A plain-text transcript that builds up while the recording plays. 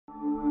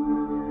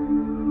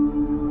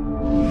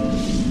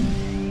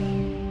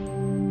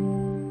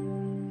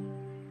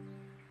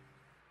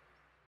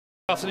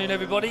Good afternoon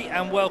everybody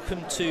and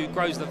welcome to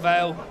Grows the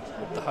Vale,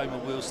 the home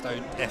of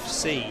Wealdstone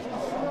FC.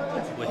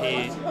 We're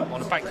here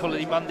on a bank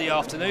holiday Monday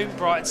afternoon,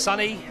 bright and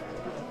sunny,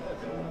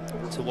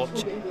 to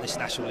watch this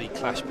National League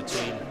clash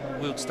between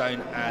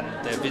Wealdstone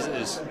and their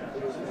visitors,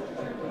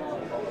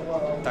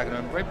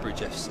 Dagenham Redbridge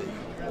FC.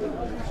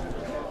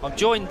 I'm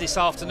joined this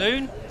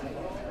afternoon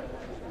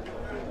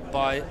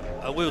by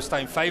a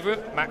Wealdstone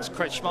favourite, Max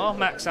Kretschmar.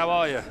 Max, how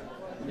are you?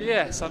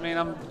 Yes, I mean,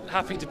 I'm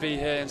happy to be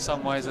here in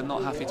some ways and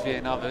not happy to be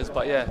in others,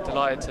 but yeah,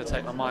 delighted to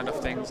take my mind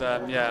off things.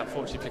 Yeah,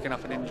 unfortunately picking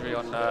up an injury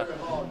on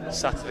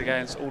Saturday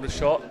against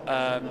Aldershot,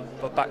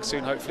 but back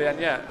soon hopefully, and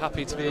yeah,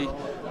 happy to be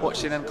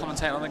watching and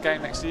commentating on the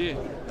game next to you.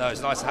 No,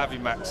 it's nice to have you,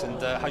 Max, and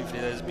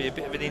hopefully there's be a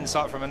bit of an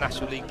insight from a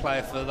National League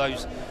player for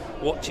those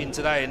watching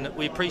today, and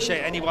we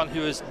appreciate anyone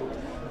who has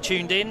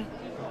tuned in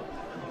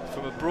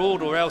from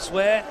abroad or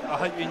elsewhere. I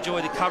hope you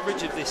enjoy the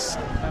coverage of this.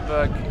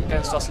 Remember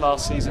against us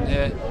last season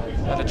here,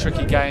 had a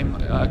tricky game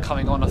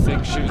coming on, I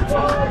think, shooting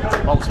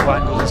from multiple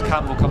angles as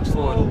Campbell comes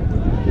forward.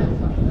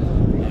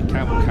 Yeah,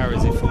 Campbell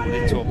carries it forward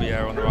into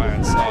Obiera on the right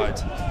hand side,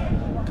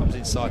 comes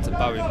inside to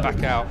Bowen,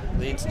 back out,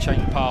 the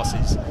interchange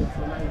passes.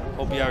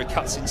 Obiera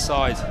cuts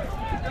inside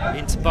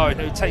into Bowen,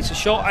 who takes a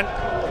shot and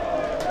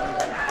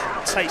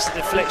takes the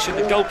deflection.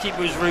 The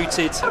goalkeeper is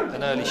rooted,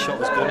 an early shot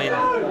has gone in.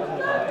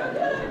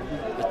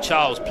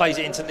 Charles plays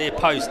it into near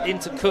post,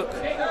 into Cook,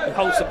 who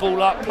holds the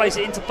ball up, plays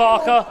it into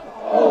Barker.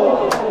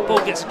 Ball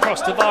gets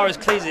across, Tavares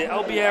clears it,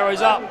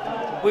 Albiero's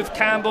up with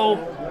Campbell.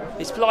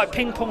 It's like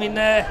ping pong in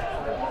there.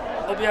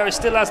 Albiero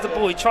still has the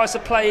ball, he tries to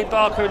play in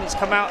Barker and it's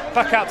come out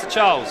back out to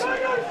Charles.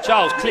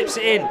 Charles clips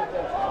it in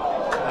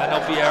and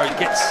Albiero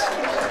gets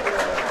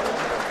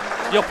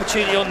the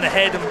opportunity on the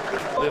head and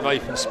a bit of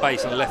open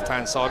space on the left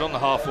hand side on the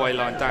halfway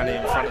line down here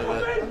in front of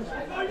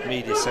the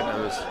media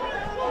centre.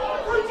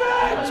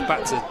 It's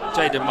back to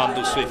Jaden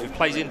Mundle-Swift, who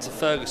plays into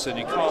Ferguson,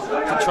 who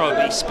can't control it,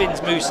 but he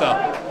spins Musa.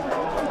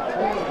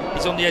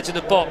 He's on the edge of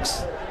the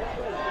box,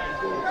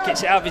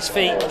 gets it out of his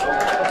feet.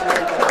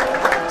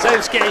 He's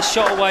able to get his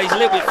shot away. He's a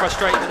little bit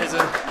frustrated that there's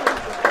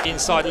an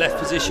inside left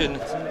position.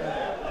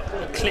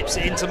 He clips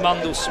it into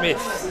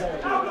Mundle-Smith,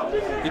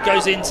 who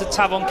goes into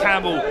Tavon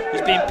Campbell,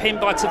 who's being pinned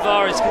by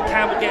Tavares. Can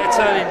Campbell get a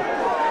turn in?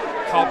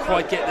 Can't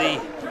quite get the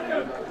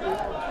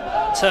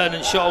turn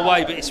and shot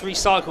away, but it's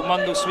recycled.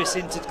 Mundle-Smith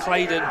into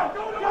Claydon.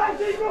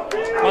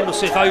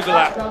 Mundle-Smith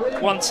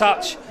overlap, one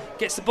touch,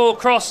 gets the ball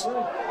across.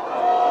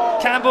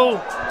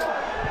 Campbell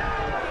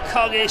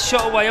can't get his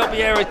shot away.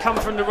 Obiera come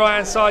from the right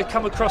hand side,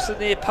 come across the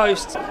near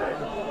post.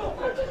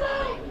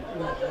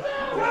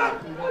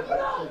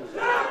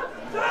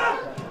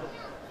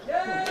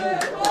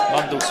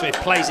 Mundle-Smith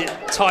plays it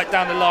tight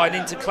down the line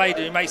into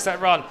Claydon, who makes that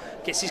run,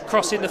 gets his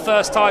cross in the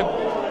first time.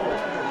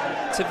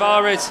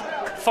 Tavares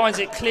finds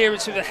it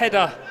clearance with a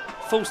header,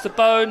 falls to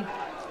Bowen,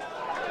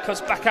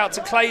 comes back out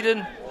to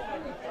Claydon.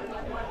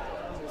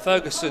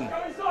 Ferguson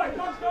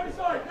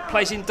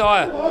plays in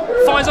Dyer,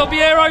 finds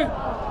Obiero,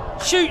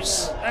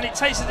 shoots, and it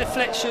takes a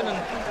deflection. And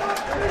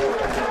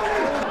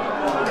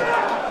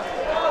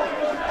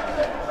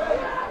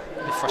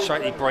he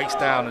frustratingly breaks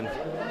down, and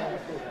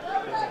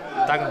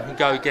Dagenham can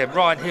go again.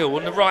 Ryan Hill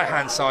on the right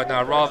hand side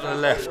now rather than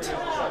the left.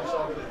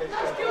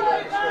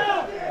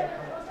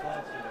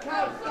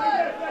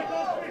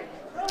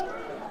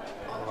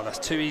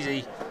 That's too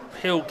easy.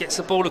 Hill gets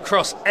the ball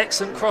across.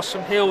 Excellent cross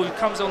from Hill, who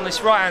comes on this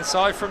right hand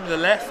side from the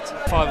left.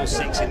 5 or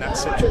 6 in that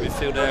central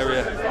midfield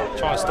area,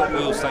 trying to stop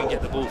Wealdstone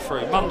get the ball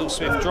through.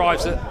 Mundle-Smith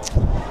drives it.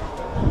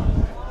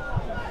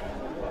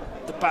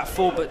 The back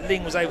four, but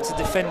Ling was able to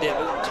defend it.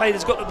 But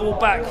Claydon's got the ball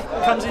back.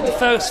 Comes into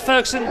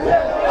Ferguson.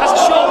 Has a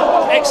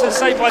shot. Excellent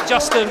save by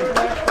Justin.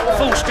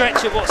 Full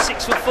stretch of what,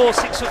 6'4",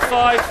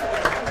 6'5".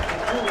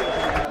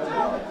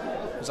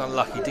 Was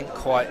unlucky, didn't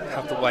quite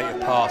have the weight of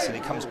pass, and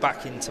he comes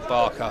back into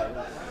Barker,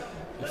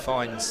 who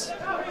finds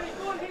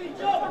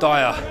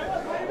Dyer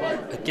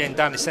again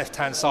down this left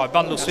hand side.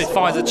 Mundle-Smith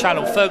finds the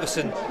channel.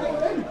 Ferguson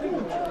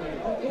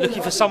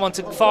looking for someone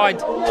to find,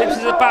 clips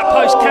to the back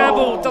post.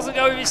 Campbell doesn't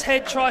go with his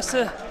head, tries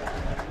to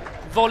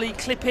volley,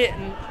 clip it,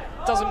 and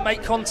doesn't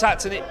make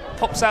contact, and it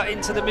pops out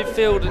into the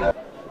midfield, and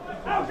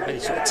any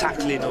sort of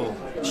tackling or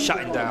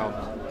shutting down.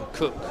 And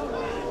Cook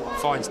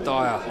finds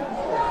Dyer.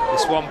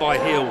 This one by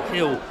Hill.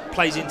 Hill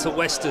plays into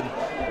Weston.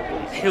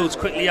 Hill's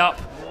quickly up,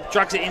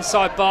 drags it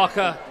inside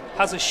Barker,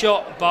 has a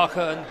shot.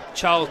 Barker and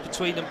Charles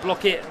between them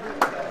block it.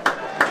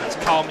 It's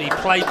calmly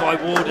played by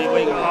Wardy.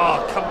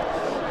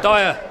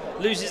 Dyer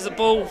loses the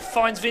ball,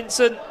 finds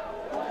Vincent.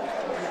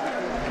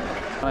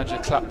 The manager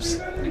claps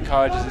and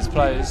encourages his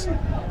players.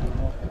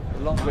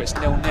 The longer it's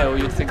 0-0,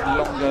 you'd think the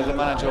longer the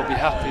manager will be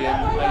happy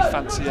and may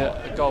fancy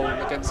a goal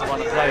against the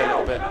run of play a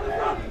little bit.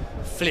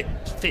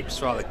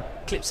 Flips rather,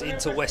 clips it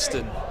into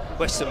Weston.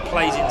 Weston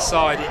plays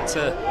inside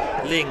into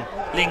Ling.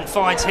 Ling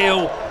finds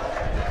Hill.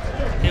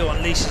 Hill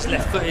unleashes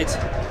left-footed.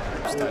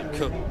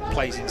 Cook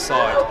plays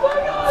inside,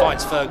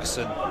 finds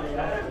Ferguson.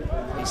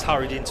 He's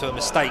hurried into a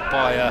mistake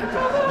by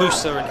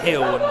Musa and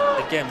Hill,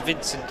 and again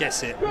Vincent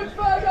gets it,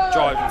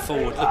 driving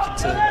forward, looking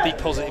to be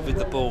positive with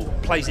the ball,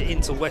 plays it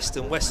into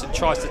Weston. Weston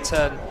tries to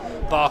turn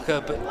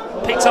Barker, but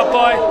picked up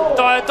by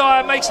Dyer.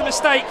 Dyer makes a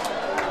mistake.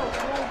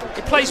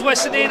 He plays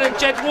Weston in, and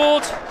Jed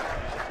Ward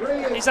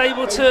is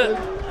able to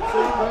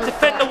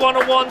defend the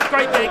one-on-one.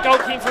 Great bit of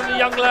goalkeeping from the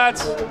young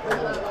lads.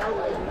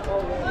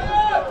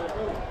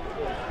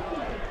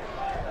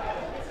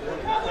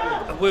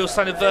 And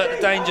Wealdstone avert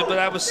the danger, but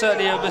that was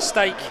certainly a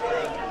mistake.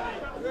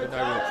 With no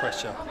real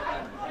pressure.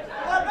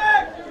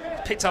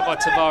 Picked up by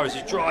Tavares,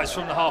 who drives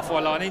from the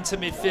halfway line into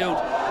midfield,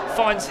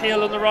 finds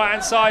Hill on the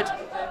right-hand side,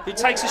 who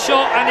takes a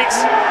shot, and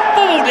it's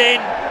balled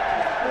in.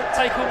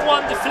 Taken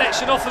one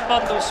deflection off of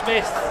Mundell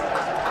Smith.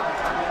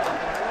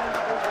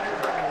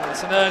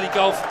 It's an early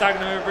goal for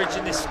Dagenham Redbridge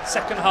in this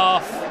second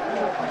half.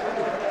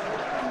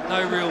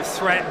 No real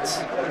threat.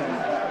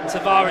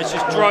 Tavares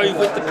just drove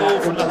with the ball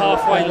from the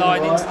halfway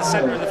line into the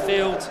centre of the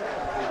field.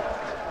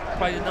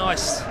 Played a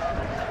nice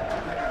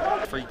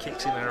free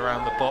kicks in and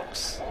around the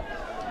box.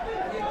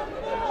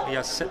 He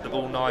has set the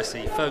ball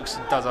nicely.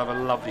 Ferguson does have a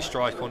lovely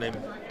strike on him.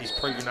 He's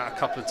proven that a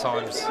couple of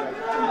times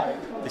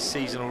this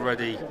season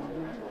already.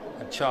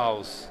 And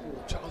Charles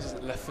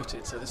isn't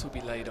left-footed, so this will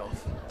be laid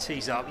off.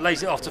 Tees up,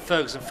 lays it off to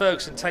Ferguson.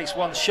 Ferguson takes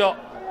one shot.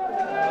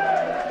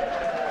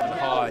 And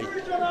high,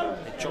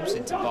 it drops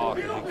into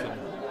Barker, who can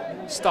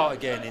start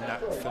again in that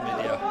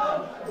familiar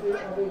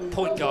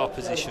point guard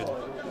position.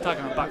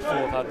 Dagenham back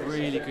four have had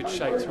really good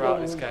shape throughout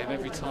this game.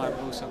 Every time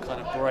Wilson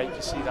kind of break,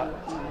 you see that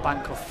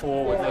bank of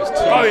four with those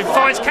two. Bowen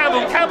finds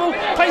Campbell. Campbell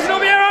plays it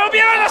on Albiero.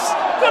 Albiero, that's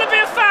got to be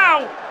a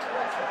foul.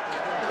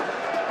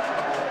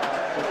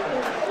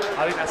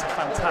 I think that's a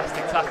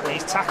fantastic tackle.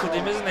 He's tackled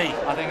him, isn't he?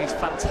 I think it's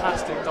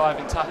fantastic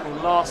diving tackle,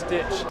 last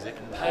ditch.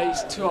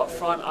 Pace, two up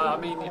front. I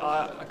mean,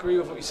 I agree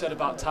with what you said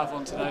about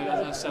Tavon today.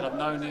 As I said, I've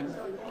known him.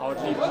 I would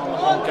leave him on the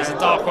whole game. There's a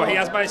dark one. He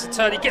has managed to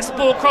turn. He gets the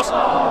ball across.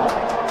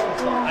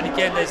 And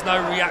again, there's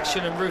no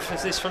reaction and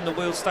ruthlessness from the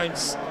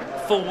Wealdstones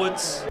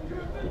forwards.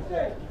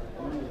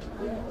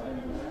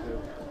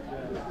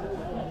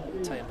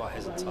 Taken by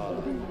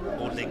Hesentala,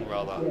 or Ling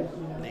rather.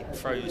 Ling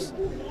throws,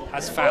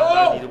 has found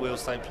only the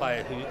Wealdstone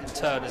player, who in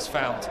turn has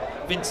found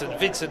Vincent.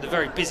 Vincent, the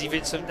very busy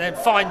Vincent, then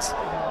finds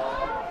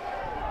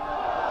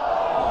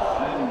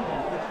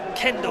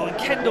Kendall, and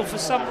Kendall for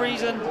some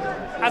reason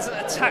hasn't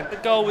attacked the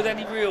goal with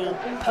any real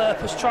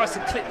purpose, tries to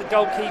clip the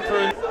goalkeeper.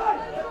 And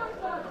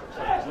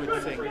I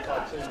would think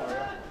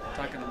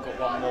Dagenham got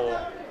one more,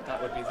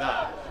 that would be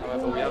that.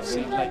 However, we have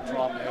seen late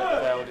drama here at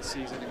the Vale this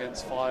season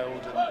against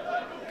Fylde and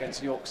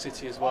against York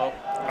City as well.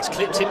 That's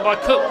clipped in by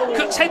Cook.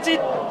 Cook's heads in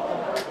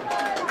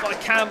by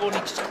Campbell, and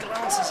he just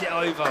glances it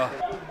over.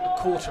 A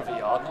quarter of a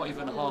yard, not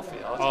even a half a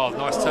yard. Oh,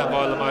 nice turn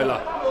by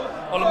Olamola.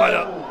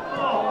 Olamola.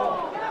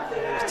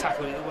 He was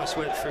tackled, it almost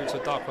went through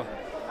to a dark one.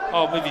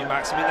 Oh, I'm with you,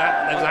 Max. I mean,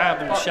 there was a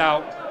handball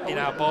shout in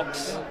our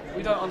box.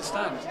 We don't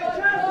understand.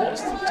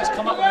 Just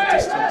come up with a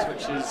distance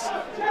which is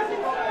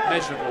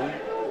measurable,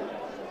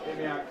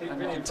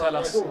 and you can tell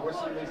us.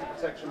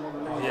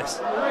 Oh, yes.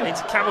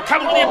 Into Campbell.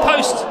 Campbell near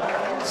post.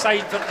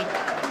 Saved at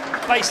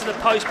the base of the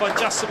post by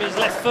Justin with his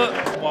left foot.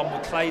 One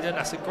with Claydon.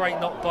 That's a great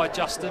knock by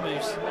Justin,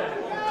 who's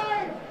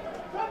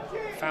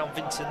found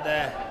Vincent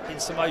there in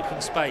some open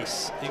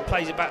space, who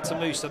plays it back to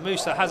Musa.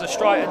 Musa has a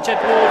strike, and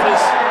Jed Ward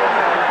has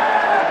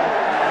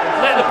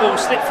let the ball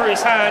slip through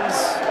his hands.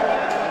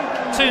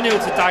 2-0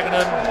 to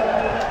Dagenham.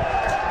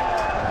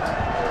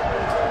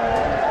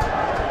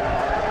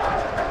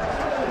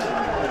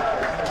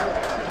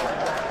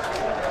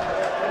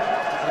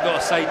 I've got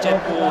to say,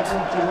 Jed Ward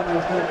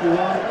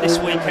this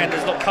weekend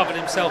has not covered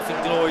himself in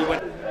glory.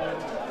 When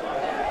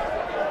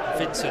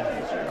Vincent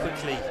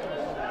quickly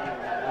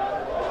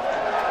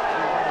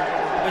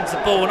wins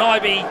the ball, and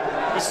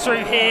Ibe is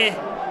through here.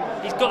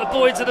 He's got the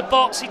ball into the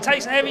box. He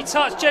takes a heavy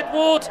touch. Jed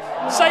Ward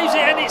saves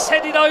it, and it's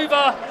headed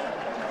over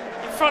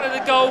in front of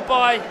the goal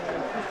by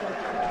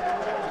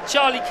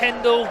Charlie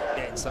Kendall.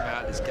 Getting some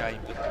out of this game,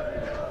 but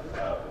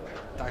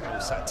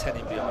Dagenham sat 10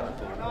 in behind the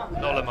ball.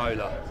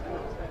 Nolamola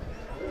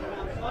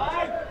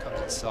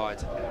comes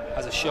inside,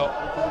 has a shot,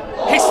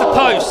 hits the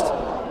post.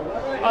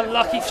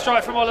 Unlucky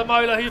strike from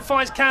Olamola, who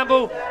finds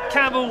Campbell.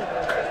 Campbell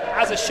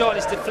has a shot and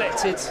it's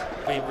deflected.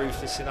 Being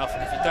ruthless enough,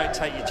 and if you don't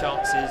take your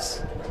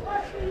chances,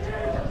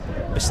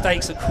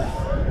 mistakes are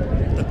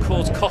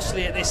caused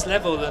costly at this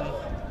level, and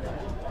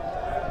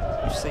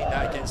we've seen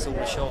that against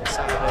Aldershot on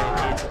Saturday and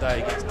here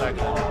today against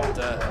Dagenham. And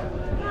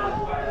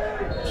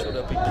I'm sure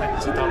there'll be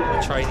plenty done on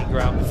the training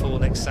ground before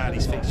next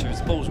Saturday's fixture. As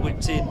the ball's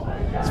whipped in,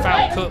 it's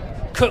found Cook.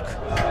 Cook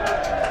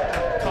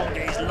can't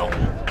get his long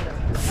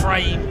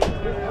frame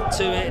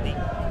to it. And he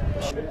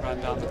ran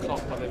down the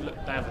clock, but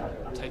they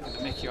haven't taken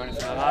the mickey or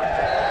anything like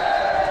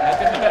that. They've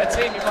been the better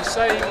team, you must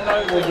say, even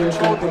though we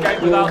controlled the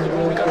game without the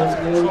ball. We don't have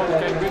to control the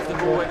game with the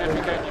ball in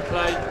every game you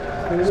play,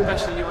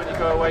 especially when you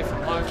go away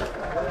from home.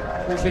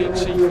 Clean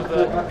sheet for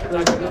the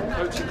Dagenham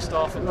coaching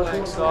staff and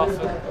playing staff,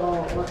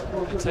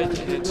 and take it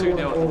here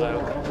 2-0 at the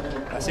Vale.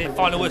 That's it,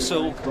 final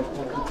whistle.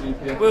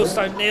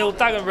 Wealdstone 0,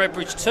 Dagenham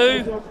Redbridge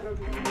 2.